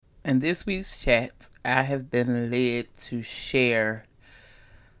In this week's chat, I have been led to share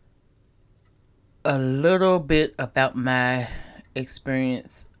a little bit about my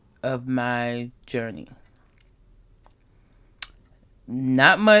experience of my journey.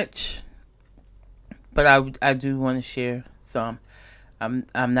 Not much, but I do want to share some. I'm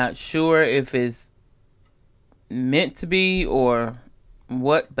not sure if it's meant to be or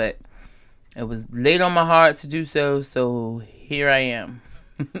what, but it was laid on my heart to do so, so here I am.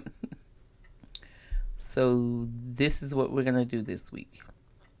 So this is what we're going to do this week.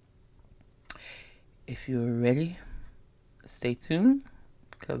 If you're ready, stay tuned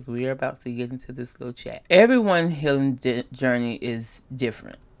because we are about to get into this little chat. Everyone's healing journey is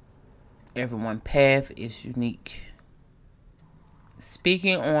different. Everyone's path is unique.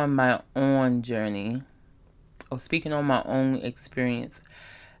 Speaking on my own journey, or speaking on my own experience,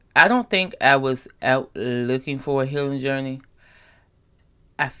 I don't think I was out looking for a healing journey.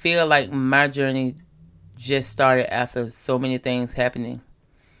 I feel like my journey just started after so many things happening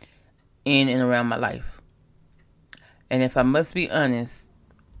in and around my life. And if I must be honest,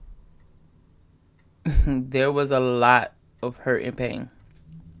 there was a lot of hurt and pain.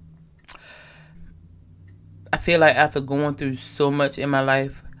 I feel like after going through so much in my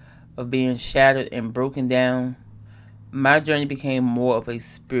life of being shattered and broken down, my journey became more of a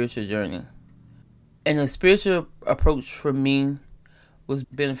spiritual journey. And the spiritual approach for me was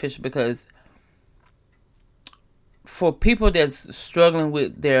beneficial because for people that's struggling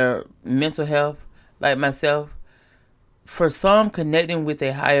with their mental health, like myself, for some, connecting with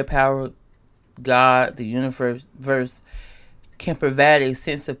a higher power, God, the universe, can provide a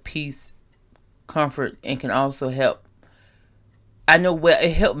sense of peace, comfort, and can also help. I know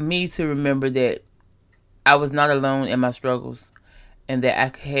it helped me to remember that I was not alone in my struggles and that I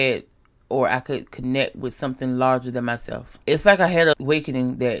could connect with something larger than myself. It's like I had an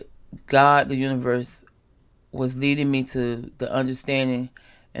awakening that God, the universe, was leading me to the understanding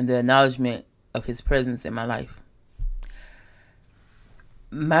and the acknowledgement of His presence in my life.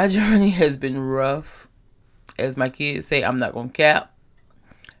 My journey has been rough. As my kids say, I'm not going to cap.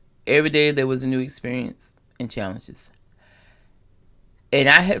 Every day there was a new experience and challenges. And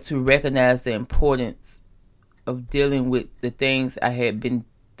I had to recognize the importance of dealing with the things I had been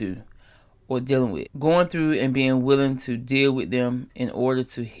through or dealing with. Going through and being willing to deal with them in order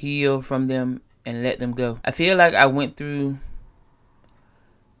to heal from them and let them go. I feel like I went through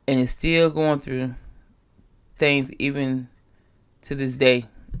and is still going through things even to this day,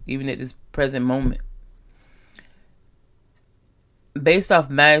 even at this present moment. Based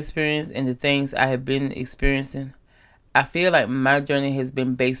off my experience and the things I have been experiencing, I feel like my journey has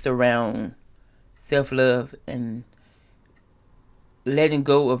been based around self-love and letting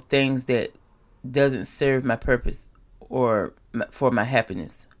go of things that doesn't serve my purpose or for my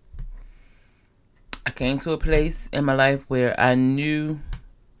happiness. I came to a place in my life where I knew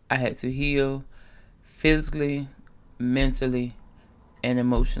I had to heal physically, mentally, and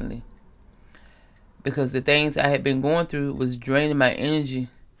emotionally. Because the things I had been going through was draining my energy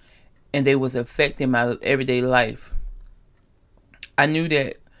and they was affecting my everyday life. I knew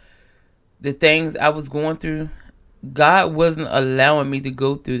that the things I was going through, God wasn't allowing me to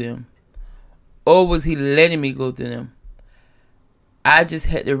go through them. Or was He letting me go through them? I just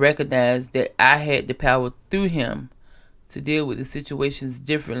had to recognize that I had the power through Him to deal with the situations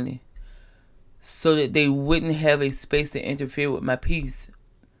differently so that they wouldn't have a space to interfere with my peace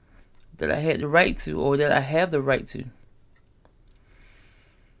that I had the right to, or that I have the right to.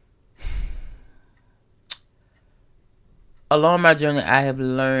 Along my journey, I have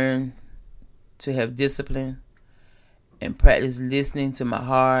learned to have discipline and practice listening to my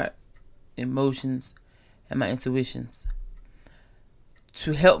heart, emotions, and my intuitions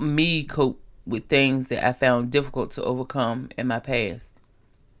to help me cope with things that I found difficult to overcome in my past.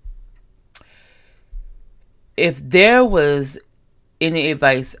 If there was any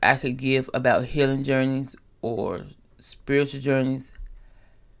advice I could give about healing journeys or spiritual journeys,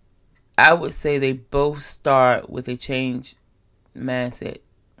 I would say they both start with a changed mindset.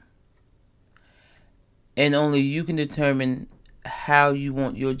 And only you can determine how you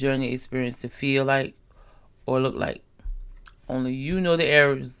want your journey experience to feel like or look like. Only you know the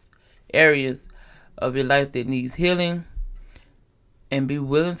areas of your life that needs healing, and be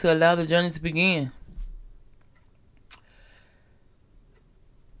willing to allow the journey to begin.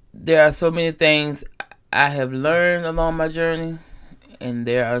 There are so many things I have learned along my journey, and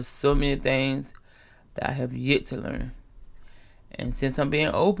there are so many things that I have yet to learn. And since I'm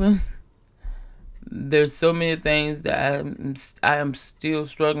being open, there's so many things that I am still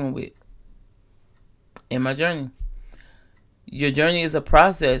struggling with in my journey. Your journey is a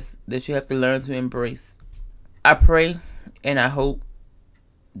process that you have to learn to embrace. I pray and I hope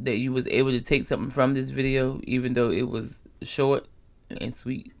that you was able to take something from this video, even though it was short and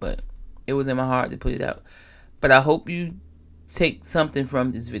sweet, but it was in my heart to put it out. But I hope you take something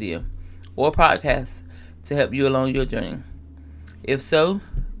from this video or podcast to help you along your journey. If so,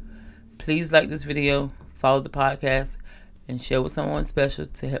 please like this video, follow the podcast, and share with someone special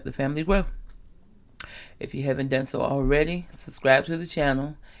to help the family grow. If you haven't done so already, subscribe to the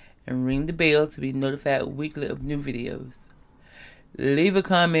channel and ring the bell to be notified weekly of new videos. Leave a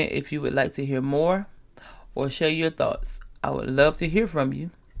comment if you would like to hear more or share your thoughts. I would love to hear from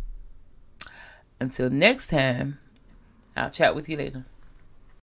you. Until next time, I'll chat with you later.